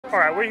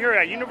Alright, we're here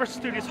at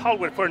Universal Studios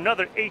Hollywood for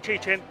another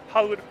HHN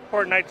Hollywood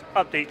Horror Nights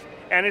update.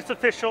 And it's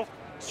official,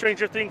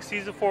 Stranger Things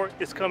Season 4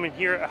 is coming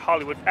here at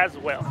Hollywood as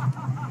well.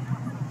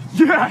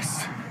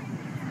 Yes!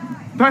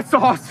 That's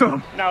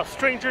awesome! Now,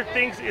 Stranger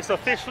Things is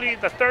officially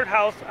the third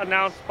house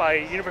announced by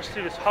Universal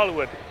Studios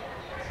Hollywood.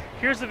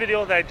 Here's the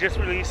video that I just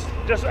released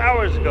just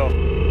hours ago.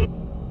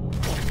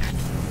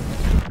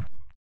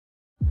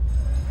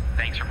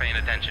 Thanks for paying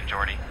attention,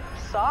 Jordy.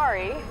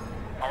 Sorry.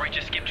 Alright,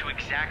 just skip to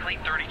exactly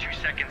 32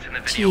 seconds in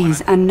the video.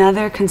 Jeez,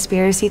 another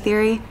conspiracy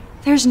theory?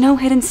 There's no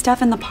hidden stuff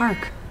in the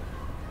park.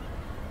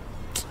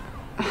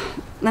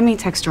 Let me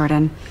text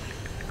Jordan.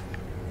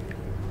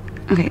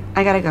 Okay,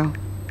 I gotta go.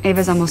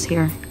 Ava's almost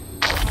here.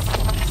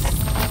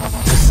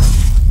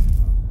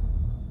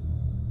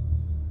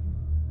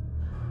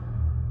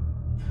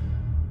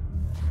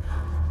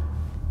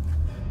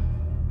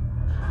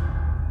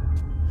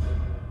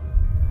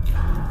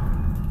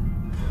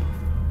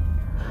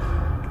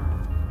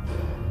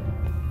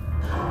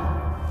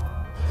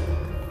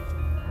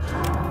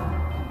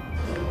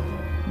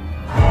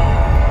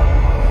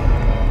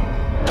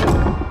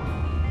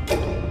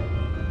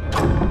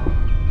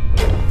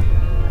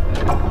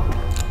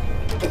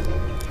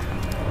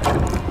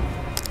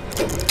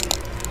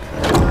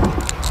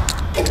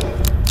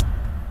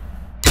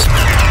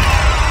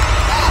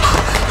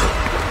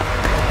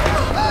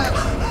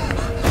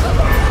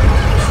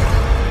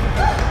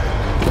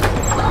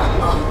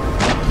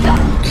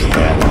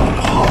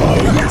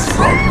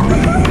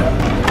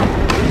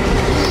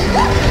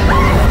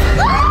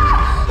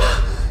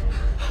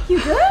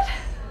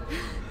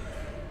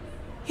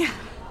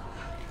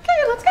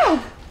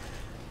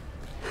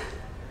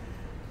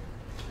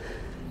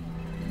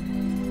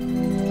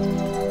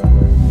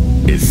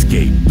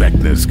 Escape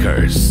Vecna's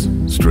curse.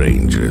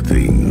 Stranger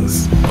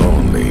Things.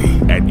 Only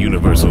at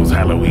Universal's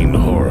Halloween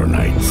Horror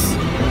Nights.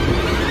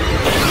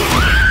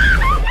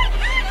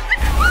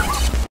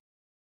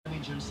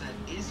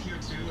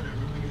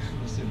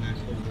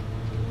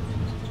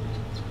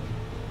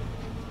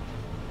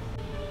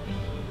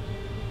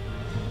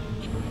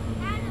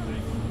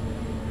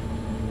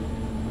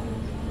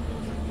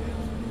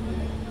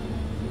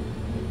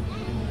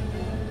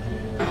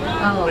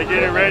 Oh, They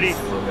get it ready.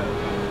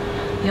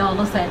 Y'all,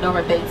 looks like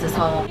Norma Bates is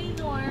home. Hey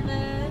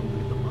Norman,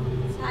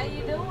 how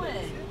you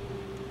doing?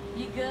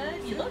 You good?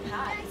 You look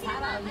hot. It's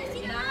hot out here.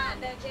 You know I got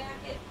that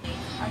jacket.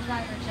 Our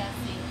driver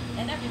Jesse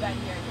and everybody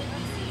here at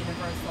NBC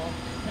Universal.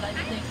 But I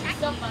thank you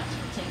so much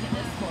for taking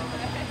this tour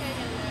with us.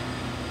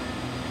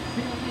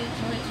 We hope you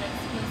enjoyed your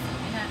exclusive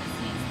behind the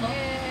scenes look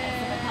at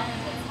some of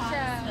Hollywood's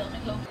hottest film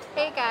and go.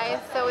 Hey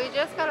guys, so we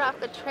just got off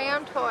the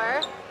tram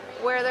tour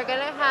where they're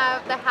gonna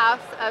have the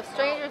House of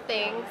Stranger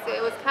Things.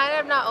 It was kind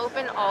of not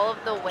open all of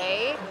the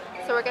way,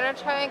 so we're gonna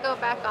try and go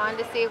back on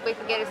to see if we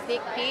can get a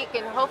sneak peek,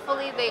 and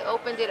hopefully they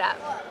opened it up.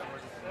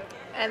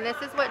 And this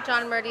is what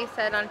John Murdy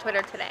said on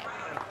Twitter today.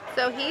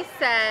 So he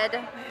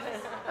said,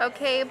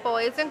 okay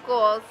boys and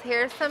ghouls,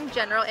 here's some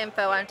general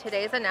info on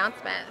today's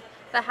announcement.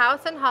 The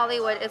house in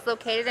Hollywood is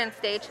located in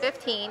stage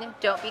 15.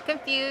 Don't be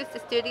confused, the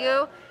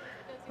studio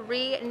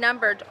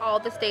renumbered all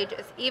the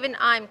stages. Even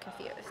I'm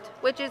confused,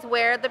 which is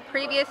where the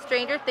previous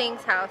Stranger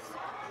Things house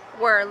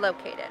were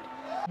located.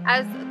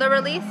 As the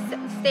release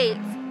states,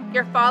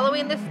 you're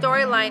following the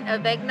storyline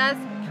of Vecna's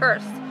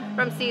curse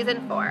from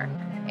season 4,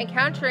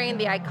 encountering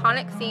the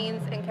iconic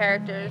scenes and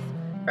characters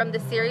from the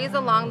series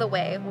along the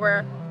way.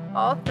 We're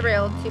all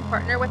thrilled to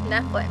partner with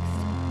Netflix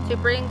to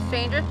bring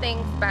Stranger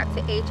Things back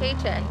to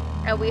HHN,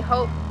 and we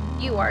hope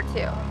you are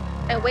too.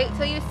 And wait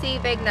till you see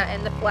Vecna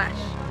in the flesh.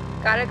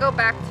 Gotta go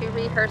back to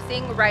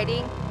rehearsing,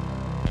 writing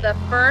the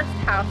first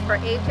house for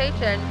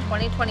HHN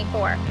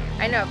 2024.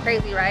 I know,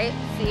 crazy, right?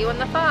 See you in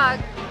the fog.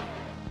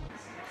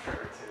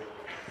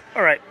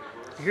 Alright,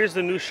 here's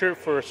the new shirt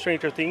for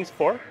Stranger Things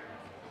 4.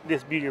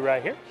 This beauty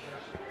right here.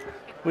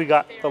 We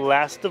got The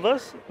Last of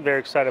Us.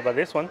 Very excited about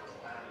this one.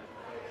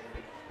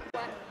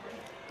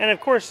 And of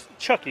course,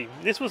 Chucky.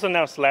 This was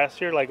announced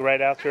last year, like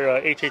right after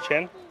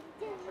HHN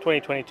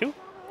 2022.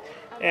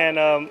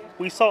 And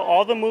we saw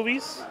all the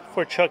movies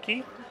for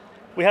Chucky.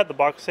 We had the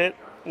box set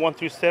 1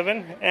 through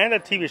 7 and a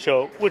TV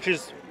show, which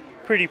is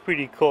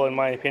pretty cool in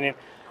my opinion.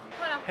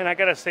 And I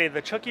gotta say,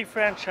 the Chucky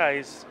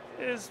franchise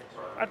is,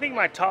 I think,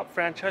 my top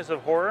franchise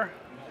of horror.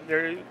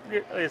 There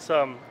is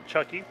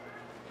Chucky,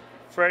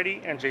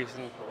 Freddy, and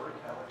Jason.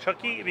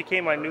 Chucky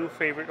became my new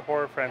favorite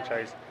horror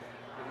franchise.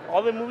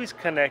 All the movies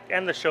connect,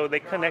 and the show, they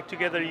connect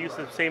together, use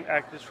the same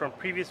actors from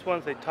previous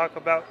ones they talk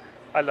about.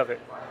 I love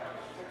it.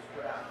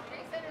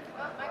 Jason is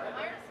above Michael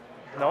Myers?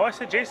 No, I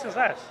said Jason's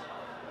last.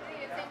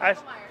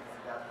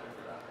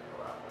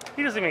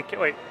 He doesn't even care.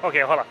 Wait, okay,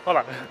 hold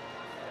on.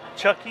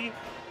 Chucky,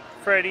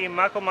 Freddy,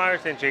 Michael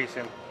Myers, and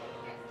Jason.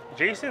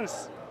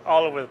 Jason's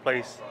all over the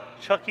place.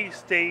 Chucky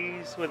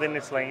stays within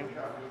his lane.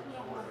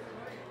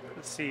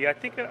 Let's see, I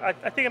think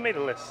I made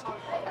a list.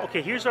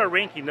 Okay, here's our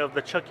ranking of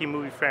the Chucky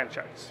movie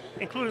franchise,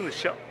 including the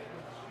show.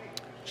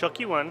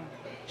 Chucky 1,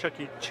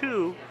 Chucky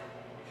 2,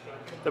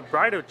 The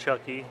Bride of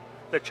Chucky,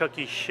 The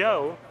Chucky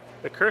Show,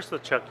 The Curse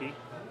of Chucky,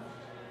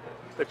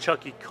 The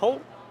Chucky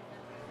Cult,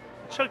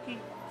 Chucky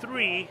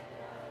 3,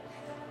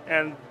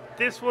 and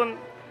this one,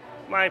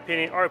 my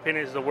opinion, our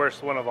opinion, is the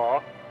worst one of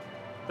all.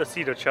 The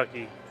Seed of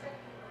Chucky.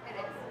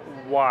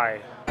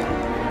 Why?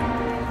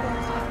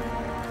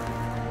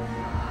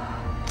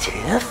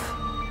 Tiff?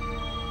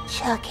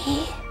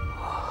 Chucky?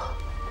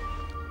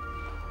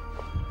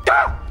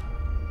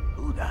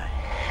 Who the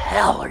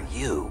hell are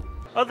you?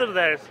 Other than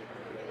that,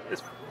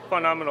 it's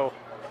phenomenal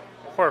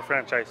horror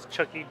franchise.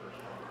 Chucky,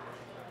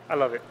 I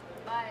love it.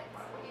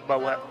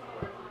 But what?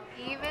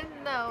 Even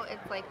though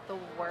it's like the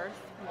worst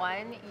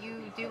one,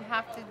 you do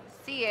have to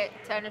see it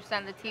to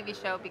understand the TV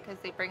show because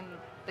they bring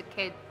the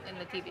kid in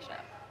the TV show.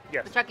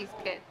 Yes. The Chucky's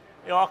kid.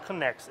 It all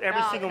connects. Every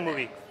It all single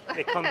connects. movie,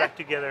 they come back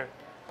together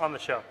on the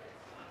show.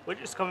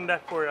 Which is coming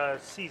back for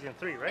season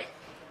 3, right?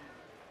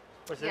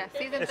 Was Yeah,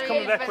 season it's 3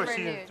 coming has back for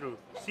been renewed.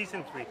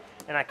 season 3,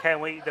 and I can't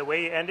wait. The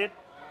way it ended,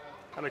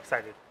 I'm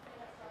excited.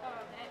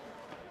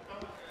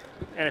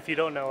 And if you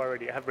don't know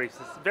already, I have braces.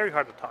 It's very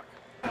hard to talk.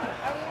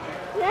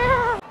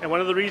 Yeah. And one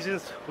of the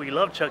reasons we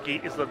love Chucky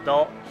is the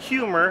adult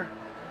humor,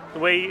 the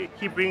way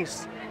he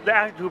brings the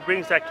actor who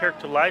brings that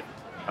character to life.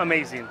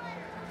 Amazing.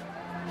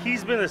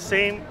 He's been the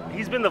same.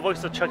 He's been the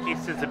voice of Chucky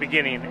since the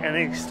beginning, and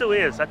he still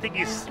is. I think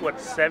he's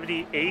what,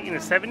 78 in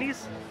his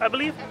 70s, I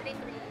believe. 73.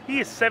 He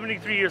is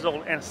 73 years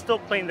old and still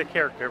playing the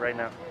character right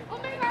now.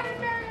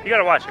 You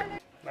gotta watch it.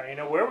 Now you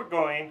know where we're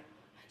going.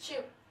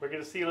 Shoot. We're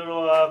gonna see a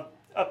little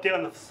update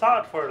on the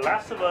facade for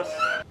Last of Us.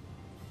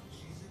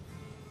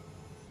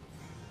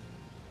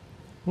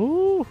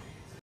 Ooh.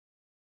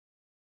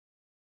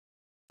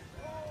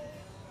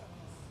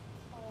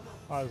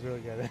 Oh, that was really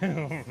good.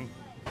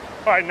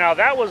 Alright, now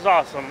that was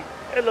awesome.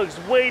 It looks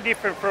way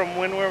different from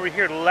when we were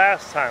here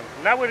last time.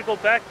 Now we're gonna go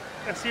back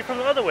and see it from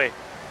the other way.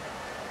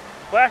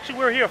 Well, actually,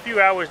 we were here a few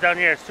hours down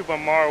here at Super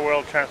Mario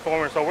World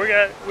Transformers, so we're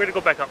gonna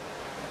go back up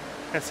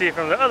and see it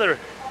from the other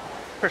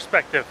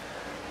perspective.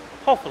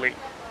 Hopefully.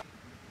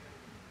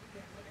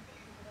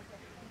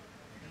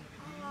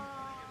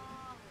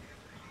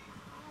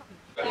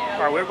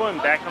 Alright, we're going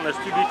back on the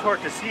studio tour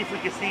to see if we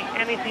can see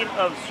anything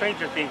of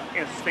Stranger Things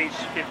in stage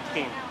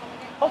 15.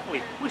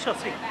 Hopefully, we shall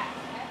see.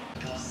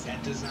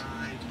 Set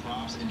design,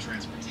 props, and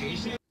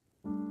transportation.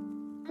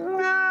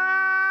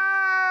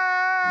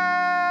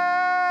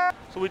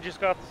 So we just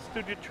got the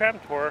studio tram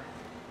tour.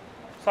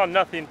 Saw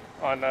nothing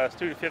on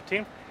Studio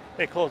 15.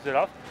 They closed it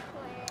off.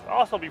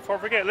 Also, before I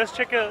forget, let's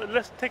take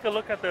a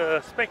look at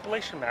the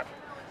speculation map.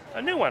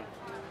 A new one.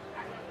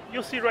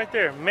 You'll see right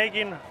there,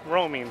 Megan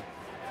roaming.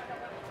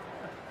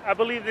 I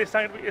believe it's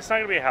not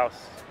gonna be a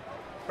house.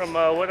 From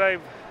what I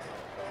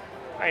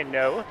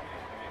know,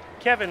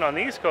 Kevin on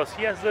the East Coast,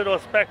 he has little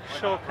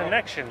special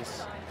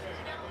connections.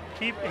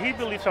 He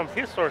believes from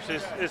his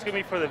sources it's gonna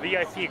be for the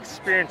VIP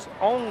experience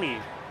only,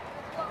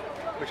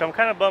 which I'm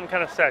kind of bummed,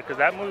 kind of sad, because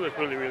that movie was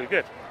really, really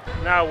good.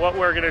 Now what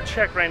we're gonna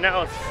check right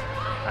now is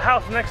a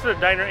house next to the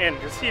Diner Inn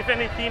to see if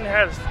anything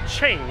has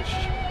changed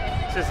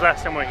since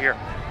last time we were here.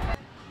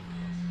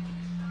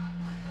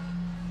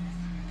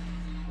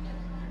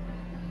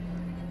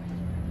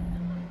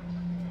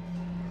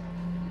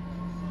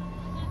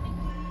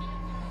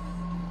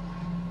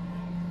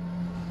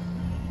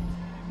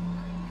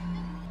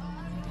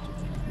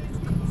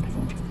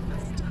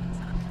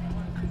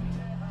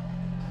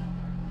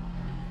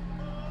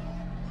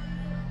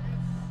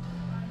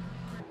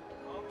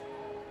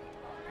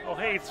 Oh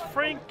hey, it's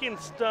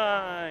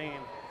Frankenstein!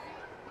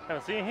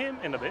 Haven't seen him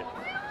in a bit.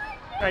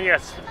 And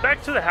yes,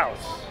 back to the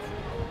house.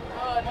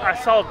 I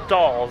saw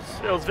dolls.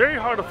 It was very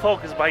hard to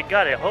focus, but I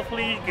got it.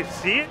 Hopefully you can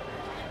see it.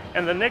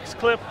 And the next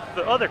clip,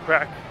 the other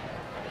crack,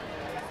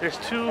 there's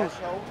two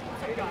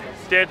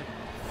dead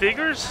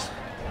figures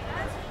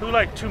who look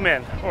like two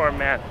men or a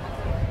man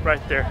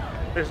right there.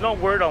 There's no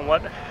word on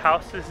what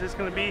house this is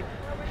going to be.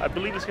 I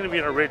believe it's going to be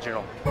an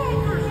original.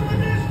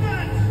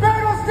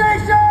 Battle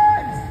stations!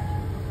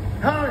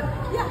 Hurry!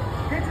 Yeah.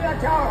 Get to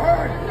that tower,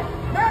 hurry!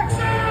 Max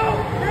out!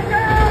 Get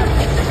down!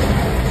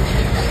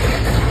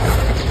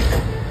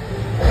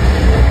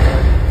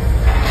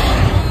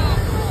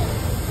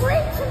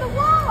 Breach in the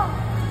wall!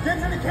 Get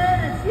to the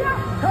cannons! Yeah!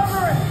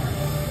 Cover it!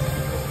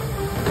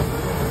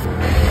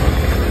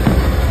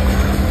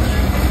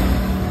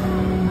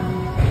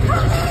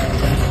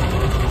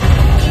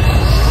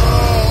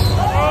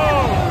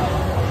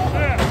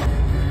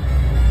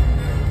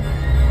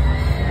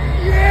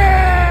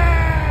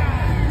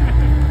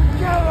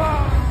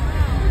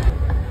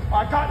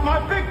 I got my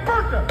big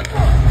birthday!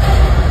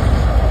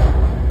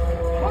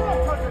 Hold on,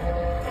 cousin!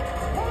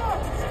 Hold on!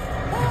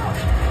 Hold on!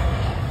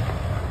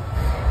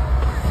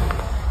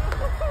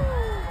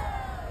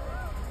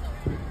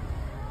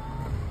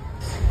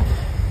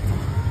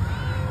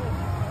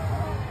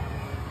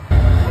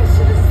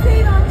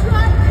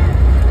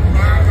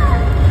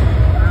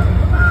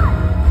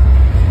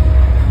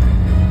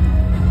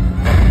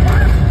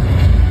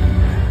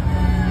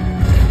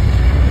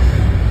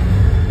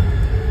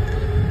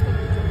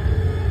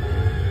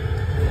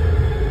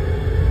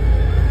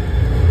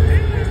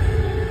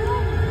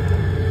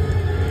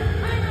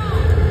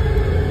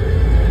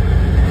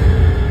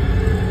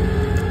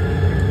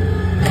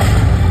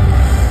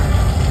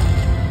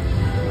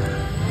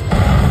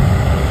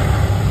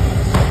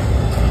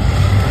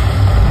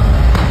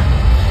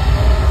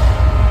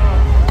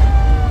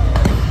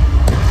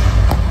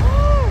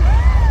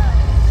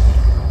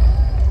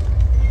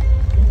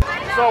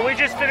 So we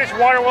just finished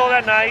Waterworld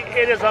at night.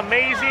 It is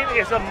amazing.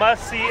 It's a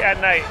must-see at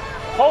night.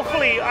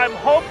 Hopefully, I'm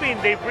hoping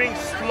they bring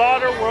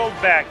Slaughter World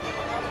back.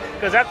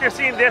 Because after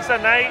seeing this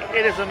at night,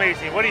 it is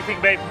amazing. What do you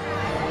think, babe?